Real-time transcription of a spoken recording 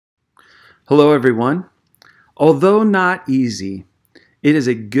Hello, everyone. Although not easy, it is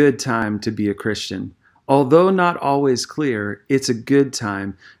a good time to be a Christian. Although not always clear, it's a good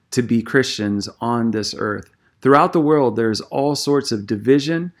time to be Christians on this earth. Throughout the world, there's all sorts of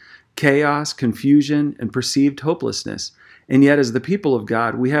division, chaos, confusion, and perceived hopelessness. And yet, as the people of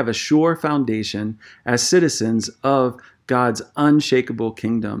God, we have a sure foundation as citizens of God's unshakable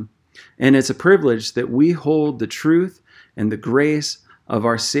kingdom. And it's a privilege that we hold the truth and the grace of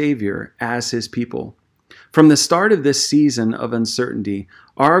our Savior as His people. From the start of this season of uncertainty,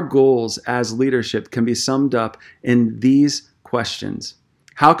 our goals as leadership can be summed up in these questions.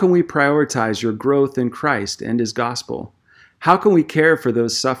 How can we prioritize your growth in Christ and His gospel? How can we care for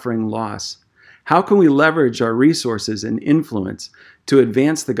those suffering loss? How can we leverage our resources and influence to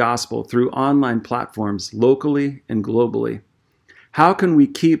advance the gospel through online platforms locally and globally? How can we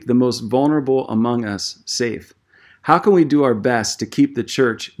keep the most vulnerable among us safe? How can we do our best to keep the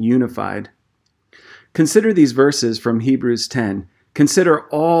church unified? Consider these verses from Hebrews 10. Consider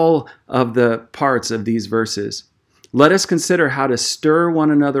all of the parts of these verses. Let us consider how to stir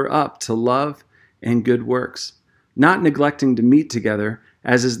one another up to love and good works, not neglecting to meet together,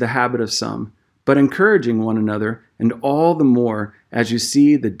 as is the habit of some, but encouraging one another, and all the more as you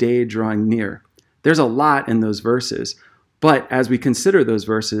see the day drawing near. There's a lot in those verses, but as we consider those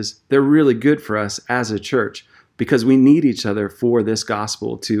verses, they're really good for us as a church, because we need each other for this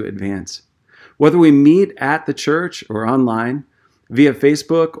gospel to advance. Whether we meet at the church or online, via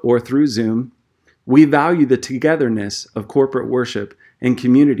Facebook or through Zoom, we value the togetherness of corporate worship and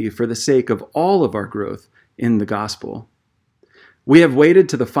community for the sake of all of our growth in the gospel. We have waited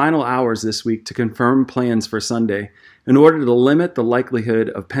to the final hours this week to confirm plans for Sunday in order to limit the likelihood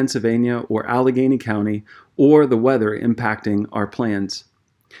of Pennsylvania or Allegheny County or the weather impacting our plans.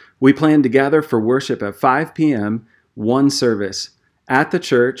 We plan to gather for worship at 5 p.m., one service, at the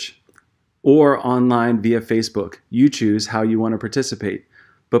church or online via Facebook. You choose how you want to participate,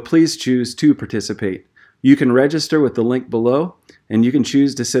 but please choose to participate. You can register with the link below, and you can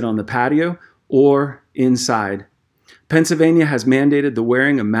choose to sit on the patio or inside. Pennsylvania has mandated the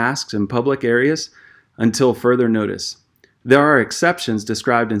wearing of masks in public areas until further notice. There are exceptions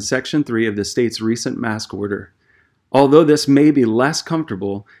described in Section 3 of the state's recent mask order. Although this may be less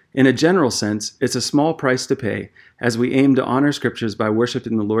comfortable, in a general sense, it's a small price to pay as we aim to honor Scriptures by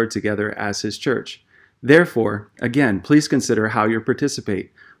worshiping the Lord together as His church. Therefore, again, please consider how you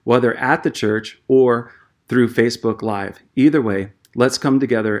participate, whether at the church or through Facebook Live. Either way, let's come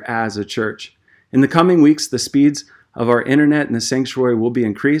together as a church. In the coming weeks, the speeds of our internet in the sanctuary will be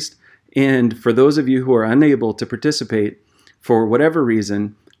increased, and for those of you who are unable to participate for whatever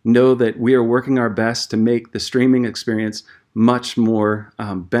reason, know that we are working our best to make the streaming experience much more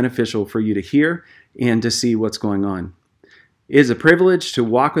beneficial for you to hear and to see what's going on. It is a privilege to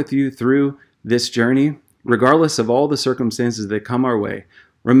walk with you through this journey, regardless of all the circumstances that come our way.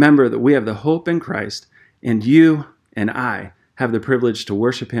 Remember that we have the hope in Christ, and you and I have the privilege to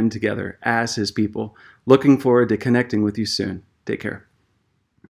worship Him together as His people. Looking forward to connecting with you soon. Take care.